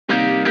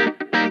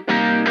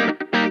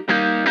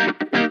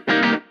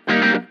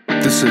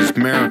This is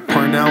Merrick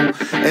Parnell,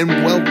 and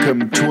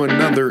welcome to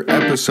another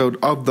episode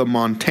of the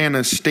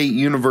Montana State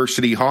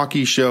University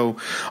Hockey Show.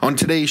 On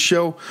today's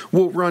show,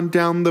 we'll run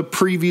down the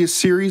previous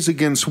series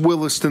against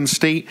Williston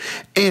State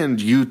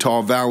and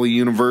Utah Valley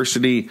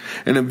University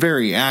in a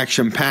very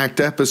action-packed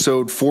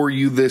episode for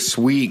you this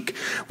week.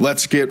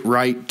 Let's get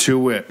right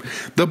to it.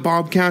 The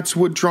Bobcats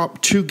would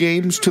drop 2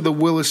 games to the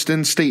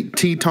Williston State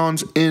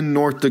Tetons in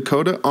North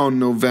Dakota on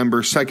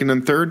November 2nd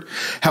and 3rd.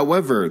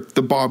 However,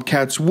 the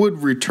Bobcats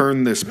would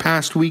return this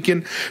past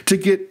weekend to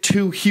get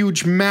 2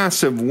 huge,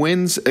 massive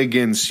wins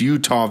against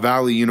Utah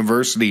Valley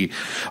University.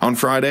 On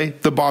Friday,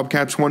 the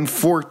Bobcats won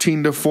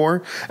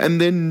 14-4 and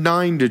then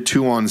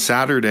 9-2 on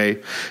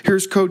Saturday.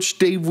 Here's Coach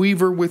Dave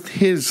Weaver with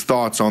his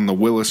thoughts on the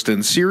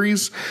Williston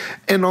series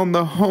and on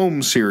the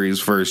home series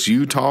versus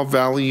Utah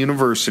Valley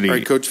University. All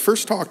right, Coach,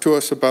 first talk to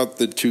us about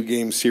the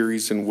 2-game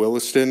series in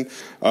Williston.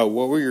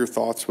 What were your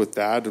thoughts with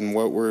that, and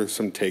what were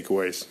some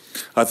takeaways?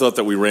 I thought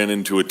that we ran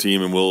into a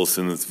team in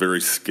Williston that's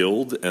very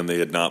skilled, and they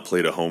had not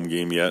played a home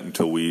game yet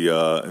until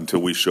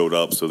we showed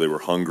up. So they were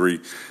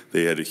hungry.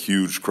 They had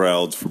huge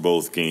crowds for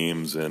both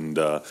games, and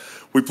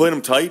we played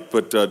them tight,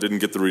 but didn't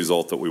get the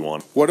result that we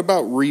wanted. What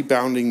about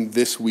rebounding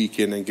this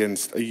weekend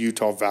against a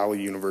Utah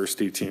Valley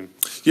University team?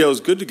 Yeah, it was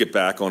good to get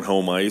back on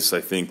home ice. I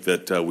think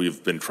that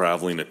we've been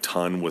traveling a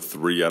ton with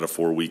 3 out of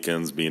 4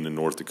 weekends being in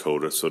North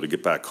Dakota, so to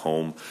get back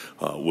home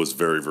was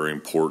very, very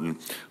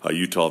important.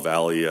 Utah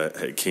Valley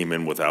came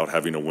in without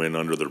having a win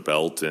under their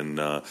belt, and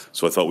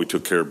so I thought we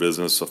took care of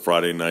business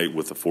Friday night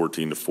with a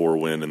 14-4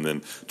 win, and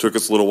then took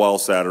us a little while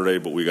Saturday,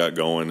 but we got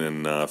going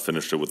and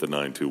finished it with a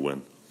 9-2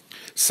 win.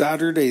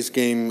 Saturday's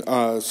game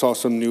saw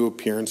some new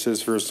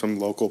appearances for some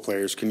local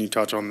players. Can you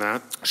touch on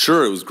that?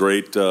 Sure. It was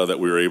great that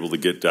we were able to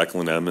get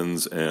Declan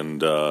Emmons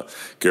and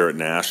Garrett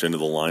Nash into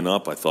the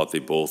lineup. I thought they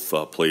both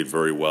played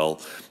very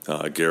well.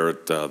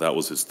 Garrett, that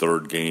was his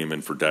 3rd game,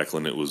 and for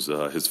Declan, it was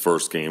his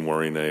 1st game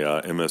wearing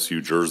a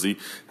MSU jersey,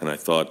 and I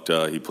thought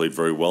he played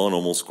very well and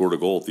almost scored a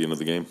goal at the end of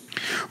the game.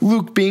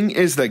 Luke Bing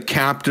is the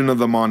captain of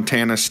the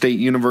Montana State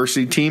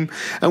University team,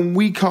 and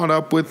we caught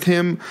up with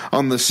him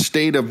on the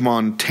state of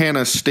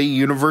Montana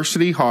State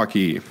University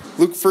hockey.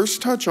 Luke,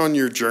 first touch on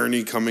your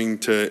journey coming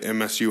to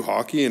MSU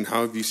hockey, and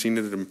how have you seen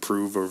it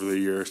improve over the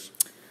years?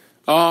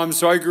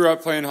 So I grew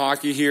up playing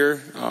hockey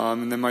here,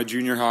 and then my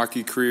junior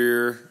hockey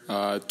career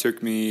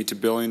took me to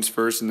Billings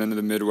first and then to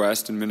the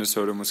Midwest in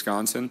Minnesota and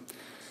Wisconsin.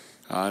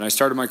 And I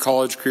started my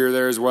college career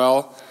there as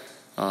well,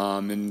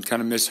 and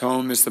kind of missed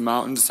home, missed the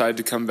mountains, decided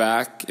to come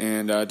back,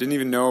 and didn't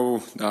even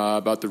know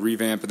about the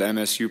revamp of the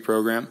MSU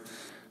program.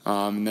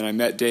 And then I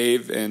met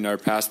Dave and our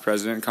past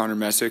president, Connor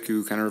Messick,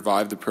 who kind of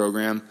revived the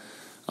program,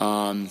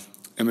 and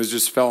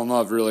just fell in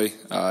love, really.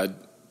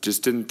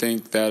 Just didn't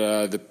think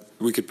that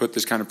we could put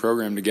this kind of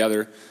program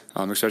together,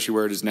 especially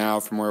where it is now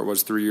from where it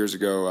was 3 years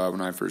ago when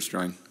I first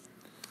joined.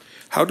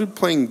 How did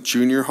playing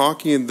junior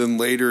hockey and then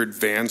later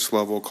advanced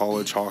level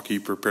college hockey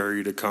prepare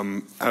you to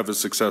come have a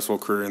successful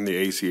career in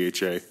the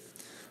ACHA?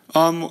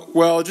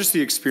 Well, just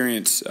the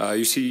experience.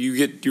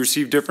 You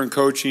receive different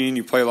coaching,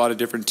 you play a lot of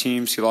different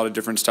teams, see a lot of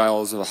different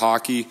styles of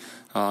hockey,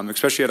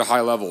 especially at a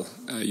high level.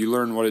 You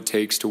learn what it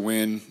takes to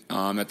win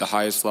at the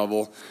highest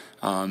level,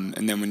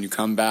 and then when you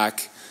come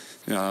back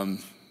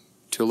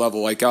to a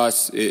level like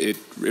us, it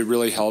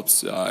really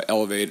helps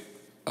elevate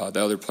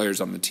the other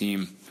players on the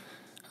team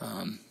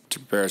to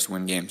prepare us to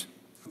win games.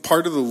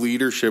 Part of the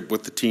leadership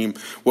with the team,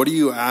 what do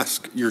you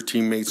ask your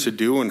teammates to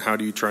do, and how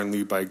do you try and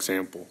lead by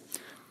example?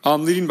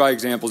 Leading by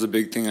example is a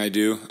big thing I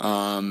do.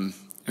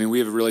 We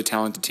have a really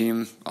talented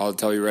team. I'll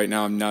tell you right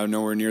now, I'm now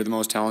nowhere near the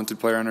most talented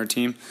player on our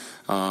team.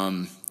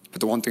 But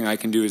the one thing I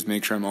can do is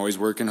make sure I'm always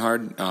working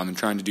hard and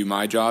trying to do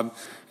my job.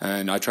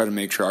 And I try to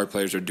make sure our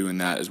players are doing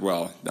that as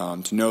well,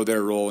 to know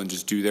their role and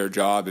just do their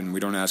job, and we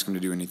don't ask them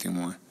to do anything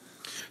more.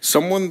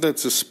 Someone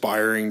that's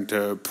aspiring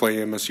to play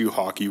MSU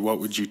hockey, what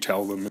would you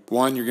tell them?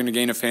 1, you're going to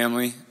gain a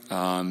family.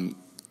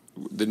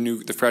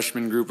 The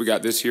freshman group we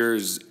got this year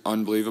is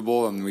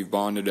unbelievable, and we've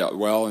bonded out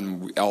well,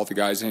 and all the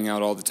guys hang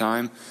out all the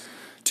time.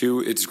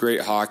 2, it's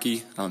great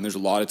hockey. There's a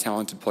lot of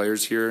talented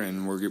players here,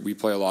 and we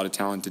play a lot of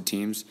talented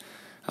teams.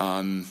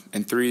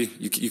 And 3,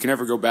 you can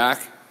never go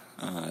back,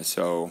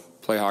 so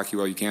play hockey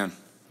while you can.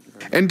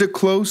 And to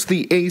close,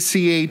 the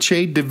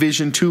ACHA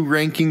Division II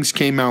rankings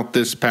came out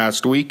this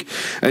past week,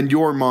 and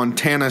your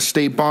Montana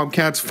State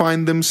Bobcats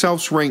find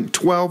themselves ranked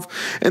 12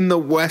 in the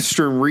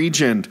Western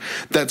region.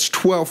 That's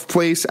 12th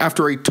place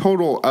after a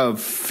total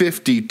of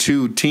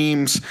 52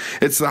 teams.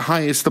 It's the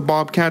highest the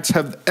Bobcats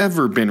have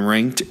ever been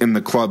ranked in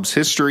the club's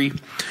history.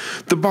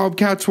 The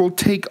Bobcats will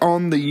take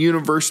on the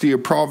University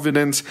of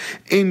Providence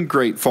in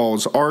Great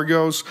Falls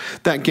Argos.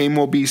 That game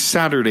will be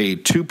Saturday,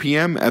 2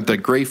 p.m. at the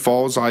Great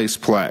Falls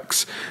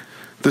Iceplex.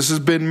 This has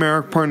been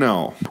Merrick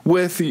Parnell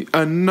with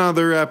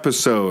another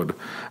episode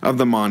of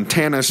the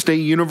Montana State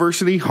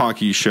University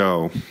Hockey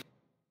Show.